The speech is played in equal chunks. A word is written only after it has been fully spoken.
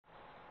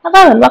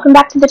Hello and welcome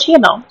back to the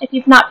channel. If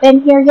you've not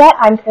been here yet,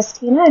 I'm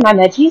Christina and I'm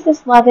a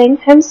Jesus-loving,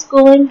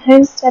 homeschooling,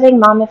 homesteading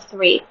mom of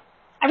 3.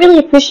 I really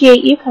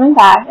appreciate you coming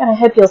back and I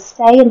hope you'll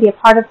stay and be a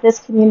part of this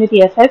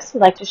community of folks who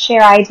like to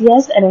share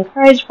ideas and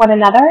encourage one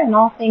another in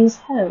all things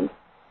home.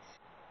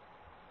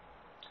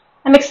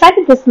 I'm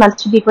excited this month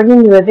to be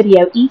bringing you a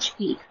video each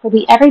week for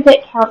the Every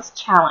Bit Counts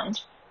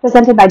Challenge,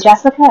 presented by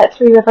Jessica at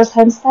Three Rivers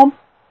Homestead.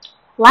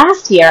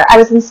 Last year, I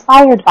was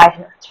inspired by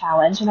her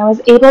challenge, and I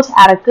was able to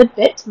add a good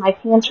bit to my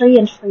pantry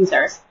and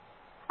freezers.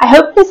 I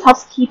hope this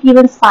helps keep you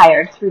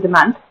inspired through the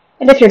month,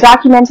 and if you're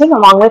documenting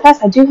along with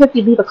us, I do hope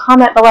you leave a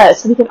comment below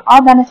so we can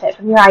all benefit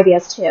from your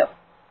ideas too.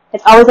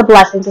 It's always a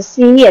blessing to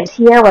see and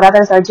hear what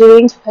others are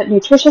doing to put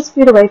nutritious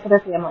food away for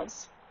their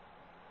families.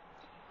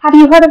 Have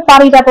you heard of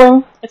body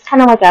doubling? It's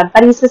kind of like a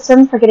buddy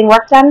system for getting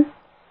work done.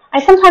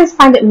 I sometimes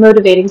find it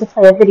motivating to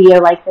play a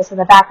video like this in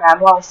the background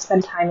while I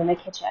spend time in the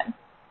kitchen.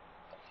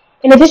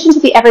 In addition to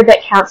the Every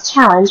Bit Counts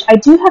Challenge, I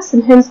do have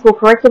some homeschool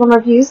curriculum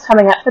reviews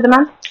coming up for the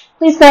month.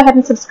 Please go ahead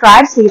and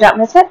subscribe so you don't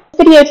miss it. In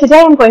this video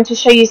today, I'm going to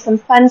show you some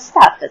fun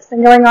stuff that's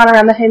been going on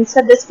around the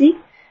homestead this week,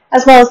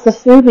 as well as the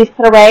food we've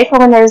put away for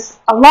when there's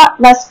a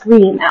lot less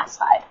green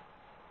outside.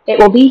 It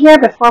will be here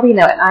before we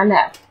know it, I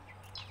know.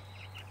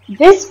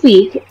 This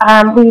week,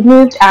 we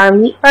moved our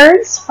meat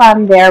birds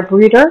from their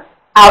brooder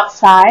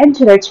outside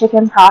to their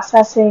chicken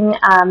processing,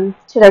 not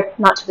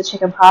to the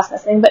chicken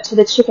processing, but to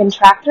the chicken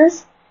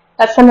tractors.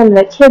 That's something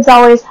that kids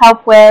always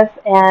help with,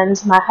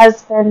 and my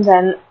husband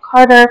and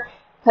Carter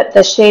put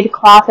the shade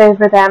cloth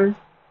over them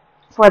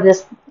for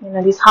this,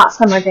 these hot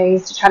summer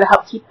days to try to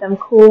help keep them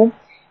cool.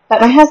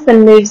 But my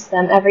husband moves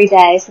them every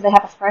day so they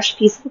have a fresh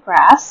piece of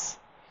grass.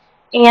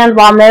 And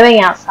while mowing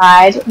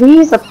outside, we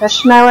use a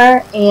push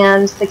mower,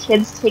 and the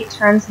kids take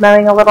turns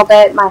mowing a little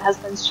bit. My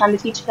husband's trying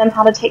to teach them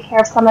how to take care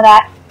of some of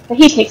that, but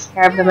he takes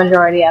care of the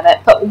majority of it.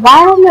 But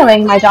while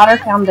mowing, my daughter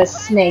found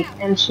this snake,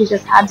 and she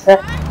just had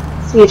to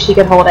see if she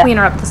could hold it. We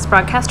interrupt this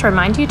broadcast to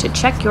remind you to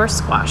check your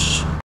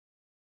squash.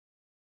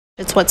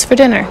 It's what's for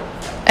dinner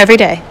every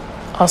day,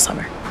 all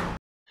summer.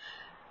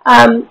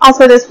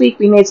 Also this week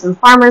we made some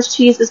farmer's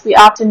cheese, as we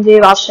often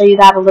do. I'll show you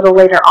that a little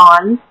later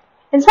on.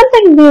 And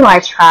something new I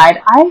tried.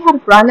 I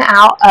had run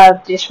out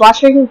of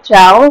dishwashing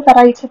gel that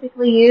I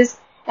typically use,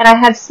 and I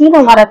had seen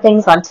a lot of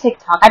things on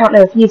TikTok. I don't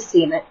know if you've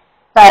seen it,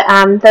 but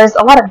there's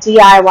a lot of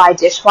DIY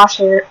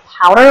dishwasher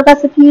powder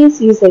recipes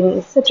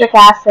using citric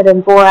acid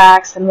and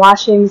borax and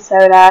washing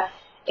soda,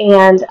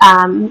 and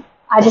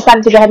I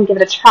decided to go ahead and give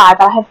it a try,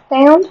 but I have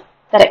found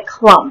that it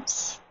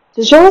clumps.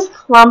 Does yours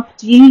clump?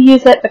 Do you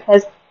use it?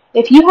 Because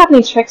if you have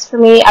any tricks for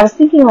me, I was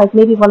thinking like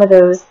maybe one of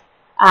those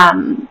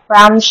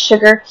brown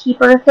sugar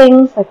keeper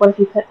things, like what if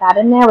you put that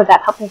in there? Would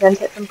that help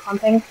prevent it from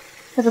clumping?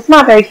 Because it's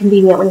not very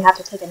convenient when you have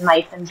to take a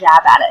knife and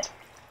jab at it.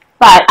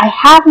 But I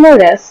have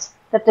noticed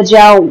that the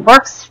gel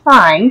works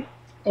fine,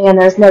 and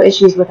there's no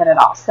issues with it at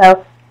all.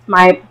 So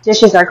my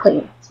dishes are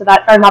clean. So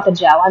that, or not the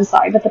gel, I'm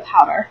sorry, but the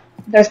powder.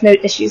 There's no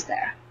issues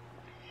there.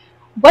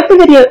 What the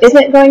video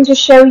isn't going to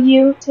show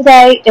you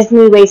today is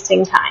me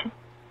wasting time.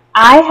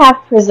 I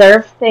have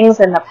preserved things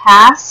in the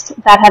past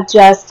that have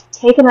just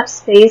taken up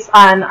space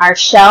on our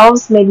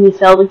shelves, made me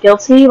feel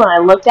guilty when I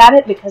looked at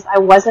it because I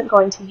wasn't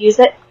going to use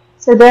it.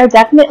 So there are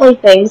definitely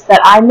things that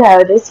I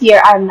know this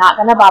year I'm not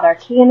going to bother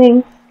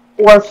canning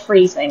or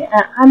freezing.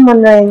 And I'm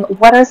wondering,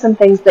 what are some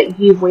things that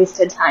you've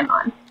wasted time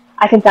on?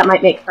 I think that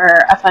might make for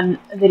a fun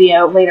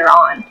video later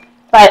on.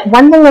 But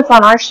one thing that's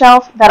on our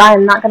shelf that I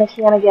am not going to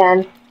can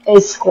again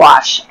is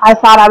squash. I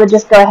thought I would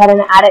just go ahead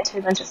and add it to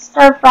a bunch of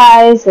stir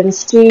fries and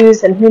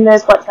stews and who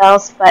knows what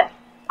else, but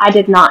I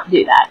did not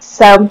do that.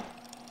 So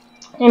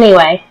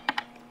anyway,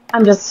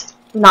 I'm just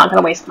not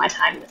going to waste my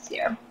time this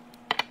year.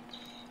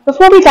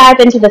 Before we dive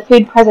into the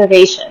food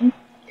preservation,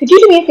 could you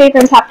do me a favor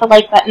and tap the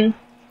like button?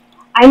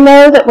 I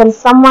know that when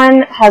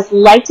someone has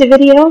liked a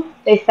video,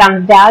 they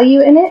found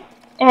value in it,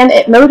 and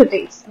it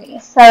motivates me.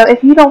 So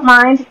if you don't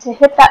mind to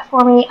hit that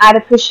for me, I'd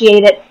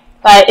appreciate it.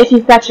 But if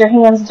you've got your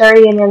hands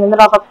dirty and you're in the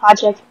middle of a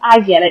project, I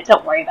get it.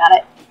 Don't worry about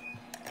it.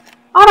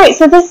 Alright,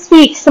 so this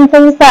week, some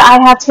things that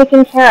I have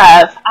taken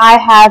care of. I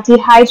have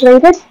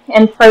dehydrated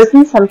and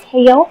frozen some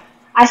kale.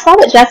 I saw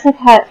that Jessica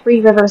at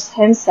Three Rivers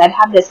Homestead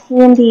had this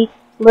handy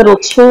little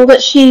tool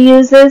that she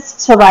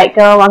uses to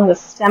go along the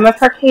stem of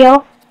her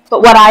kale.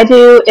 But what I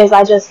do is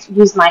I just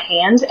use my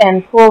hand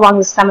and pull along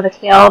the stem of the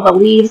kale, the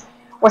leaves,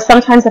 or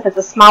sometimes if it's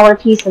a smaller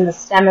piece and the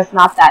stem is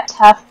not that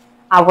tough,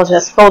 I will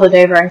just fold it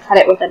over and cut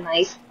it with a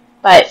knife.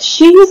 But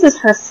she uses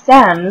her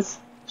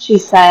stems, she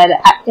said,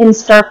 in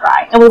stir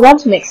fry, and we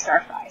love to make stir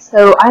fry,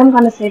 so I'm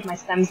going to save my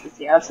stems this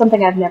year. It's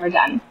something I've never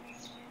done.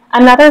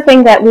 Another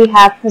thing that we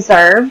have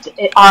preserved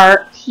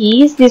are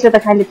peas. These are the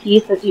kind of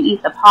peas that you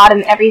eat the pod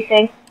and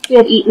everything. We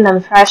have eaten them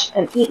fresh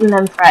and eaten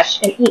them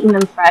fresh and eaten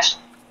them fresh.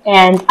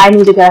 And I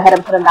need to go ahead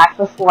and put them back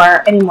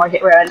before any more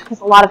get ruined, because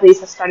a lot of these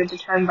have started to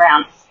turn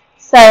brown.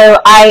 So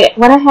I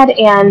went ahead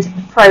and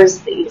froze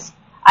these.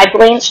 I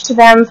blanched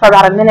them for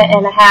about a minute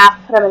and a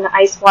half, put them in the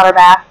ice water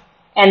bath,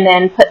 and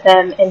then put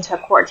them into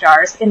quart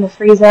jars in the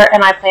freezer,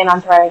 and I plan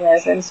on throwing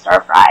those in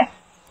stir fry.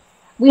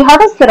 We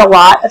harvested a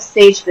lot of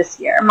sage this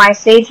year. My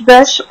sage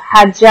bush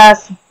had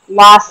just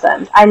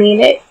blossomed. I mean,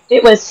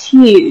 it was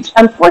huge.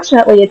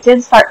 Unfortunately, it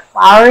did start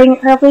flowering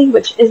early,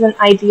 which isn't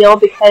ideal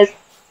because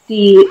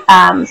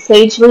the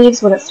sage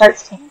leaves, when it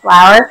starts to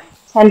flower,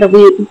 tend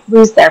to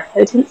lose their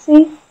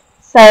potency.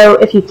 So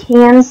if you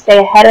can, stay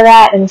ahead of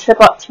that and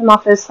trim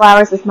off those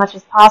flowers as much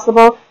as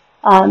possible.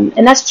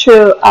 And that's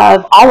true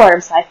of all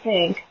herbs, I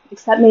think,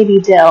 except maybe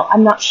dill.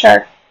 I'm not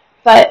sure.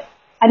 But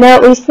I know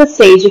at least with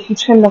sage, if you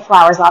trim the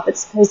flowers off,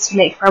 it's supposed to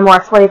make for a more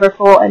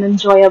flavorful and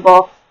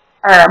enjoyable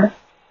herb.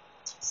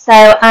 So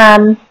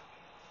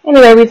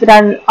anyway, we've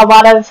done a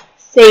lot of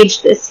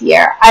sage this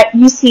year.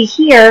 You see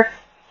here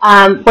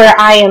where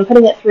I am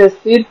putting it through a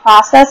food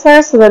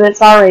processor so that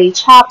it's already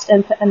chopped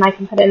and I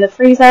can put it in the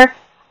freezer.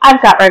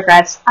 I've got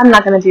regrets. I'm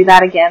not going to do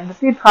that again. The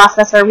food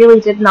processor really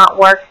did not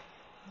work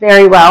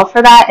very well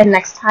for that, and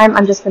next time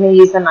I'm just going to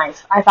use a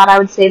knife. I thought I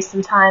would save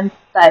some time,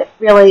 but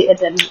really it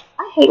didn't.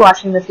 I hate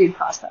watching the food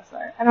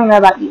processor. I don't know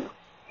about you,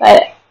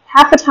 but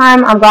half the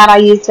time I'm glad I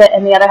used it,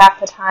 and the other half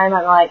the time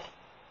I'm like,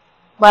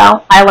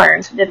 well, I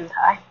learned, didn't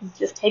I?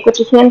 Just take what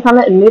you can from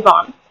it and move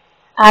on.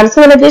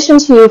 So in addition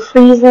to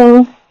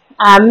freezing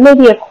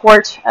maybe a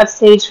quart of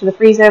sage for the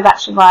freezer, that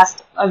should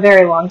last a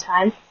very long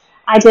time,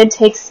 I did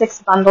take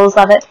 6 bundles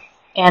of it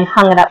and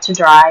hung it up to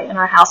dry in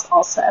our house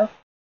also.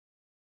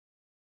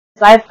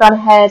 I've gone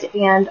ahead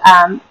and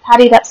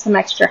pattied up some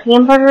extra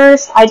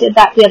hamburgers. I did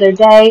that the other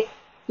day.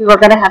 We were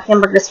going to have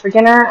hamburgers for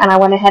dinner, and I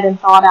went ahead and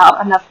thawed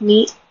out enough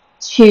meat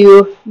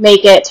to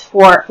make it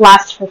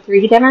last for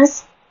 3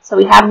 dinners. So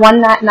we had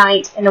one that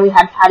night, and then we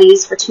had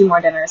patties for 2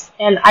 more dinners.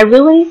 And I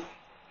really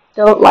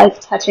don't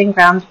like touching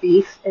ground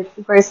beef.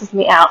 It grosses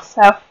me out.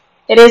 So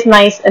it is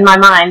nice in my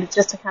mind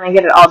just to kind of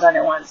get it all done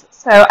at once.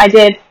 So I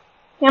did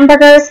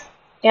hamburgers,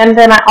 and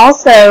then I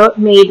also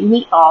made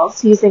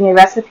meatballs using a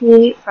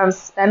recipe from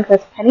Spent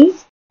with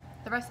Pennies.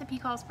 The recipe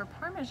calls for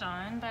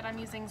Parmesan, but I'm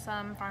using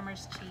some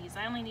farmer's cheese.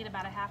 I only need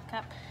about a half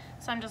cup,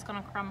 so I'm just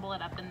going to crumble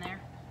it up in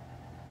there.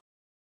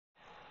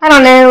 I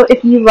don't know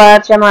if you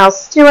love General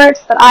Stewart,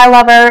 but I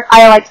love her.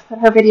 I like to put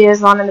her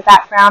videos on in the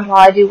background while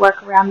I do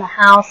work around the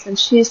house, and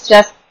she's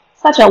just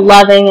such a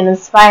loving and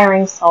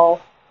inspiring soul.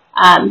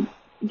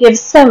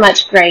 Gives so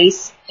much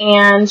grace,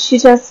 and she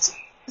just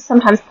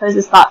sometimes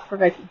poses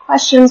thought-provoking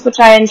questions, which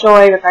I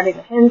enjoy, regarding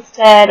the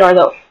homestead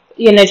or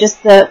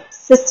just the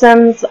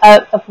systems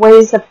of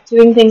ways of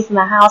doing things in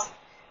the house.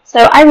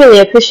 So I really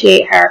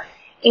appreciate her.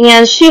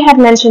 And she had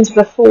mentioned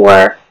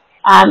before,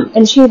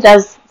 and she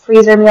does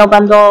freezer meal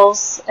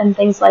bundles and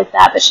things like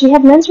that, but she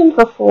had mentioned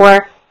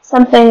before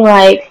something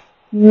like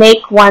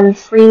make one,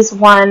 freeze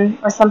one,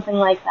 or something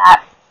like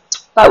that.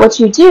 But what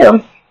you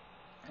do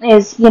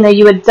is,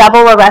 you would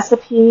double a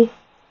recipe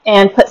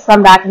and put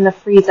some back in the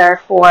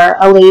freezer for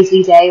a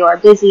lazy day or a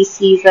busy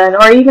season,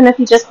 or even if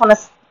you just want to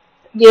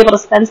be able to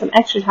spend some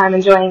extra time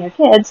enjoying your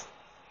kids,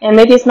 and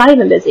maybe it's not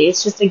even busy,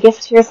 it's just a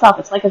gift to yourself.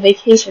 It's like a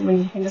vacation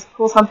when you can just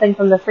pull something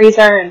from the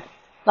freezer and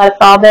let it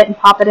thaw a bit and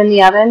pop it in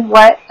the oven.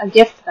 What a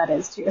gift that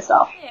is to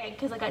yourself. Yeah,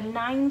 because I got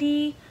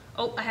 90,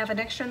 I have an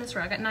extra in this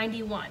row, I got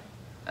 91.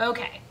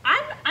 Okay,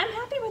 I'm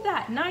happy with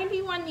that,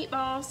 91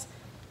 meatballs.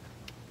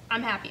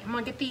 I'm happy. I'm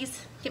gonna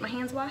get my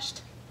hands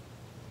washed.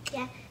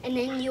 Yeah, and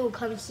then you will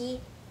come see.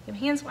 Get my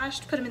hands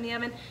washed, put them in the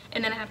oven,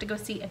 and then I have to go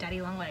see a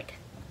daddy long leg.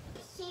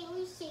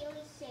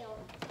 Sail.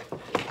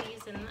 Get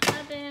these in the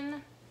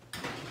oven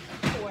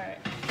for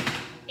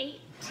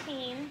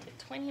 18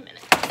 to 20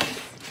 minutes.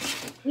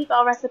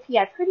 Meatball recipe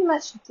I pretty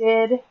much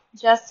did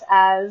just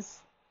as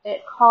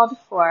it called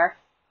for.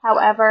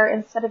 However,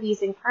 instead of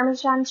using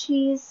Parmesan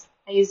cheese,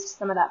 I used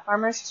some of that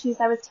farmer's cheese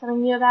I was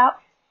telling you about.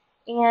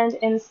 And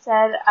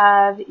instead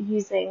of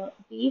using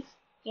beef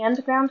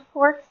and ground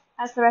pork,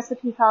 as the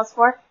recipe calls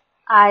for,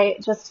 I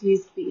just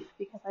used beef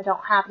because I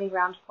don't have any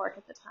ground pork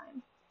at the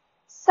time.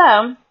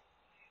 So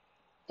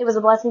it was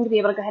a blessing to be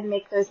able to go ahead and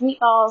make those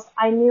meatballs.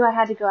 I knew I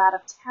had to go out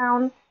of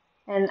town,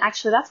 and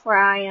actually that's where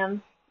I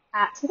am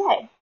at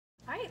today.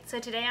 Alright, so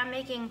today I'm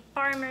making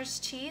farmer's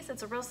cheese.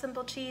 It's a real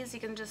simple cheese. You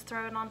can just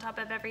throw it on top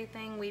of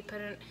everything. We've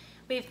put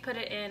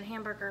it in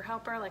hamburger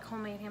helper, like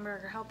homemade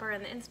hamburger helper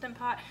in the Instant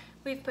Pot.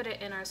 We've put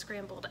it in our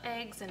scrambled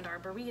eggs and our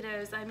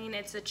burritos. I mean,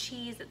 it's a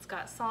cheese, it's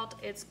got salt,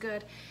 it's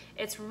good.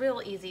 It's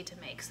real easy to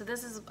make. So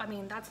that's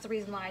the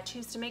reason why I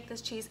choose to make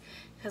this cheese,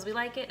 because we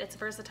like it, it's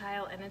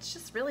versatile, and it's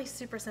just really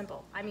super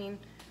simple. I mean,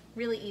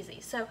 really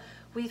easy. So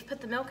we've put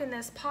the milk in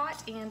this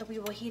pot, and we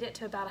will heat it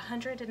to about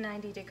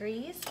 190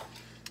 degrees.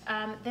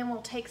 Then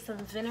we'll take some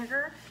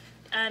vinegar.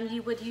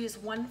 You would use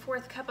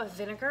 1/4 cup of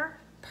vinegar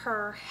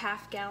per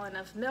half gallon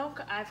of milk.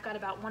 I've got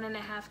about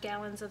 1.5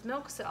 gallons of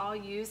milk, so I'll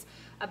use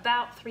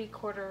about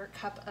 3/4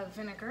 cup of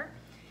vinegar.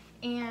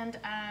 And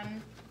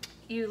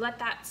you let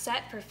that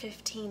set for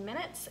 15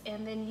 minutes,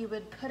 and then you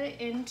would put it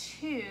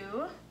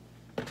into,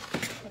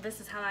 well, this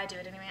is how I do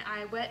it anyway.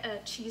 I wet a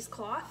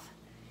cheesecloth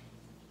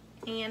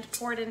and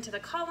pour it into the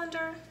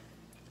colander.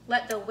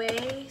 Let the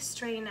whey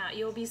strain out.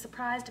 You'll be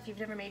surprised if you've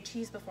never made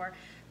cheese before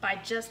by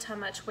just how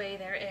much whey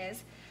there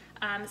is.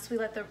 So we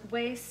let the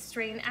whey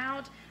strain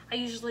out. I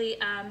usually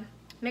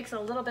mix a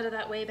little bit of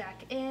that whey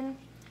back in.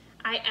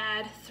 I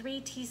add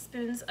 3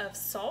 teaspoons of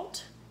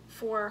salt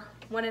for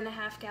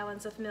 1.5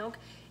 gallons of milk.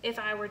 If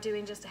I were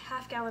doing just a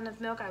half gallon of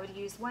milk, I would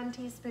use 1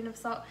 teaspoon of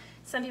salt.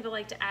 Some people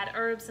like to add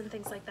herbs and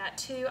things like that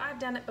too. I've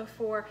done it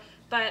before,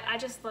 but I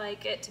just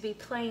like it to be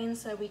plain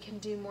so we can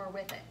do more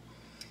with it.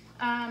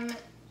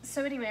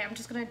 So anyway, I'm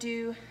just gonna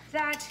do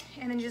that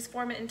and then just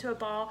form it into a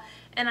ball,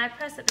 and I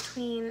press it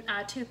between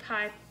 2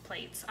 pie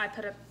plates. I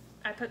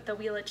put the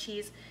wheel of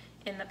cheese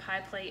in the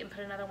pie plate and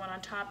put another one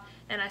on top,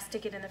 and I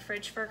stick it in the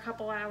fridge for a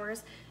couple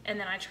hours, and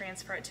then I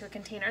transfer it to a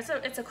container.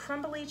 So it's a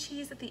crumbly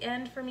cheese at the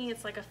end for me.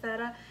 It's like a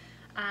feta.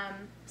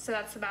 So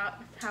that's about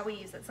how we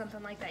use it,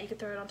 something like that. You could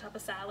throw it on top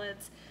of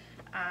salads,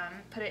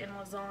 put it in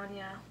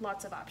lasagna,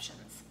 lots of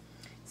options.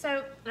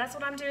 So that's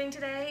what I'm doing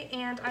today,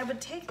 and I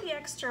would take the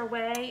extra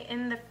whey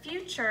in the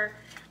future,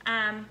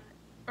 in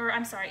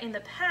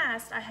the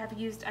past I have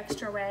used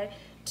extra whey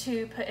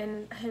to put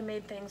in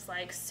homemade things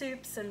like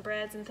soups and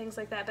breads and things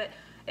like that, but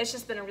it's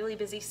just been a really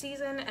busy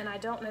season and I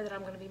don't know that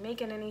I'm going to be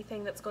making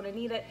anything that's going to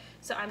need it,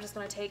 so I'm just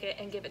going to take it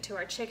and give it to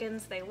our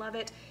chickens. They love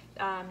it.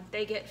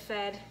 They get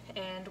fed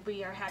and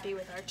we are happy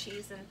with our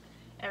cheese and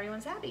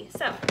everyone's happy.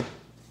 So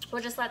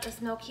we'll just let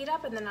this milk heat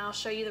up and then I'll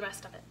show you the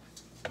rest of it.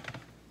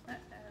 I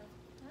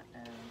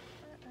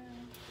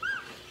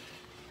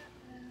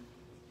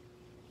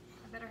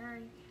better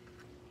hurry.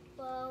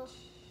 Whoa.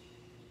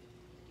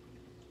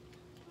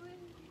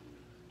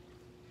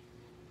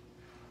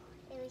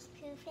 It was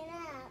poofing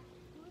up.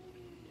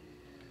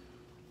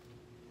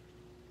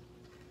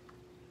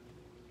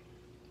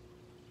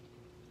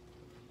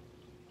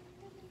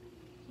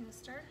 You want to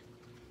stir?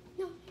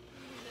 No.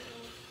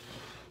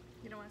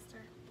 You don't want to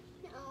stir?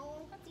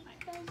 No,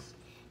 because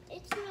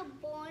it's gonna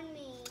burn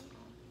me.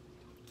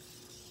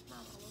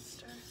 Mama will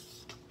stir.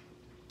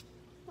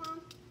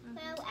 Mom,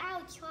 well,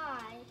 I'll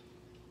try.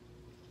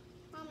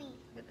 Mommy.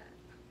 Look at that.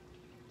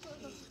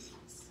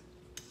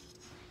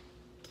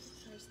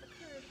 There's the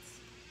curds.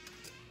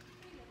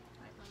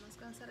 Alright, Mama's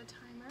going to set a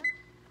timer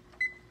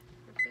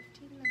for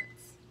 15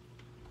 minutes.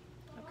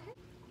 Okay.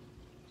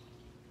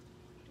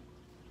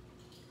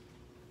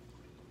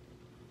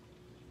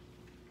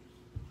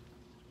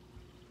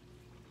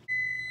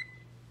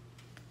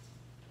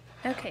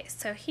 Okay,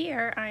 so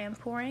here I am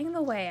pouring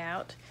the whey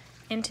out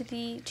into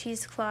the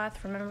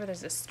cheesecloth. Remember,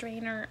 there's a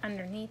strainer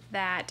underneath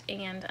that,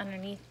 and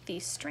underneath the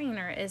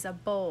strainer is a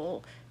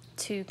bowl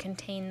to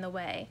contain the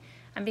whey.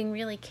 I'm being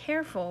really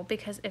careful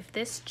because if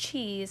this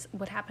cheese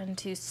would happen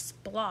to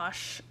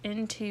splosh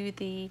into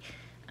the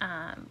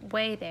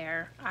whey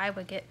there, I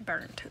would get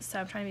burnt. So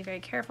I'm trying to be very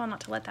careful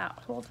not to let that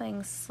whole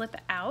thing slip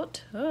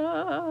out.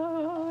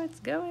 Oh, it's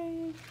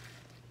going.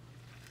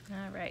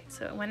 All right,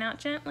 so it went out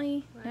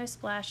gently, no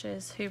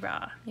splashes,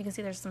 hoorah. You can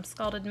see there's some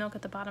scalded milk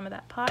at the bottom of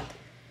that pot.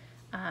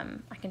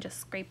 I can just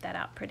scrape that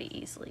out pretty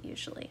easily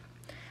usually.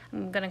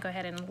 I'm gonna go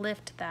ahead and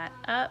lift that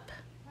up,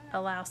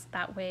 allow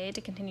that whey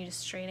to continue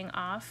straining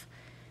off.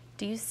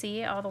 Do you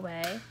see all the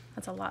whey?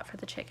 That's a lot for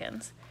the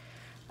chickens.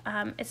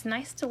 It's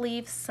nice to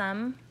leave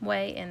some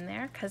whey in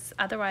there because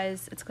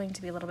otherwise it's going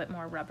to be a little bit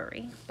more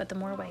rubbery, but the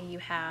more whey you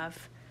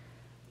have,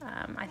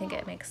 I think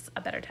it makes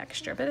a better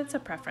texture, but it's a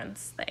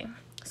preference thing.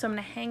 So I'm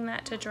going to hang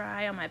that to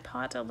dry on my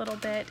pot a little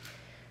bit,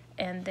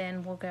 and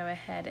then we'll go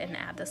ahead and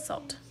add the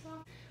salt.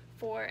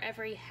 For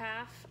every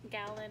half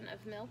gallon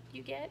of milk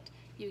you get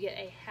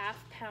a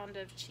half pound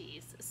of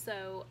cheese.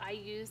 So I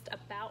used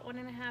about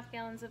 1.5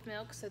 gallons of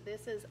milk, so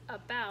this is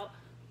about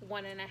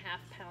 1.5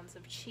 pounds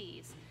of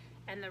cheese,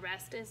 and the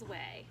rest is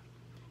whey.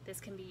 This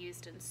can be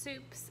used in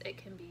soups, it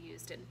can be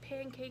used in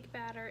pancake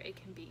batter, it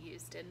can be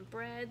used in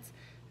breads,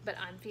 but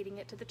I'm feeding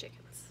it to the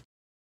chickens.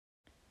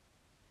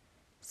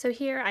 So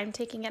here I'm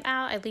taking it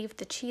out, I leave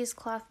the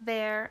cheesecloth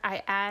there,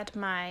 I add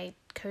my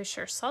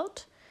kosher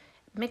salt,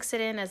 mix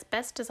it in as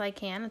best as I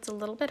can. It's a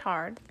little bit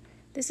hard.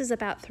 This is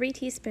about 3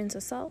 teaspoons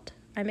of salt.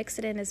 I mix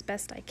it in as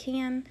best I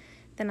can,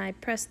 then I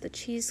press the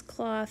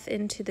cheesecloth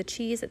into the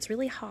cheese. It's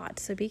really hot,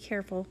 so be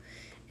careful,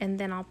 and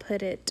then I'll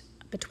put it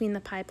between the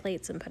pie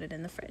plates and put it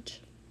in the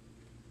fridge.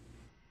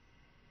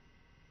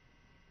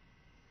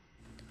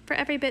 For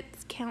Every Bit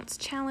Counts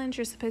challenge,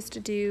 you're supposed to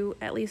do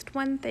at least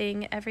one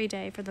thing every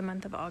day for the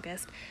month of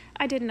August.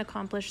 I didn't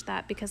accomplish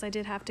that because I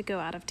did have to go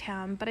out of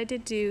town, but I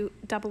did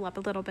double up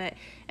a little bit,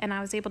 and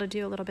I was able to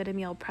do a little bit of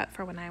meal prep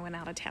for when I went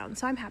out of town,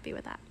 so I'm happy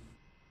with that.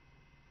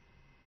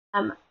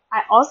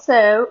 I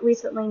also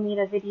recently made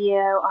a video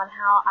on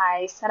how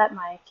I set up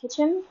my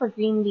kitchen for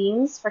green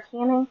beans for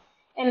canning,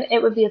 and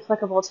it would be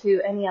applicable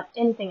to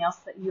anything else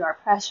that you are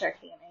pressure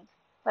canning,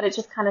 but it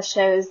just kind of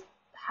shows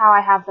how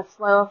I have the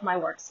flow of my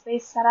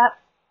workspace set up.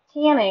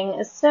 Canning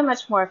is so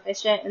much more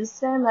efficient and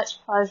so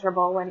much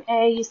pleasurable when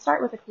A, you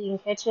start with a clean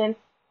kitchen,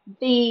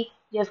 B,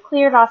 you have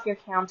cleared off your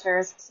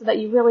counters so that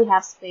you really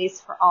have space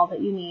for all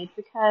that you need,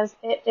 because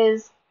it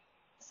is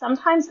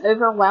sometimes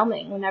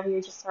overwhelming whenever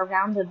you're just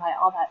surrounded by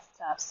all that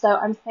stuff. So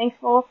I'm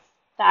thankful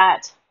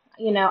that,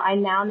 I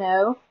now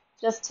know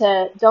just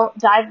to don't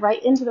dive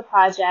right into the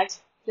project,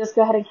 just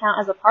go ahead and count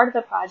as a part of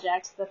the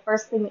project. The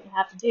first thing that you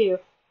have to do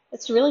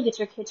is to really get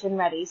your kitchen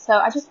ready. So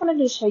I just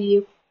wanted to show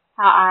you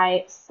how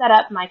I set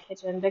up my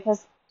kitchen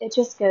because it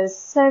just goes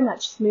so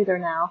much smoother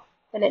now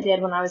than it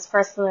did when I was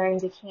first learning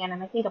to can.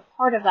 And I think a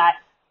part of that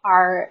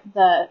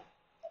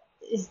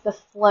is the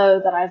flow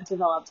that I've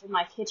developed in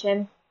my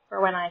kitchen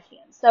for when I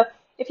can. So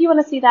if you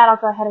want to see that, I'll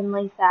go ahead and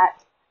link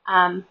that.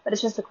 But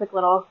it's just a quick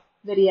little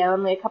video,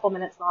 only a couple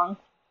minutes long.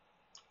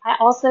 I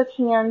also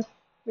canned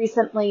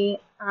recently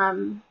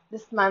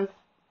this month.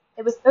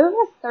 It was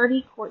over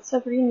 30 quarts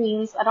of green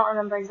beans. I don't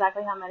remember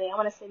exactly how many. I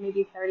want to say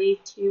maybe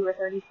 32 or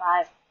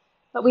 35.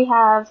 But we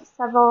have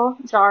several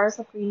jars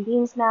of green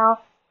beans now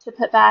to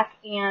put back.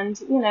 And,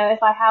 you know,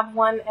 if I have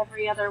one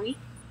every other week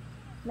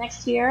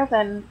next year,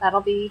 then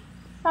that'll be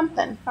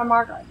something from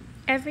our garden.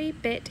 Every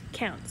bit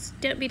counts.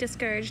 Don't be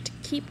discouraged.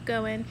 Keep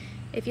going.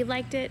 If you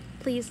liked it,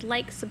 please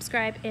like,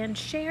 subscribe, and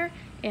share,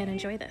 and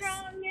enjoy this.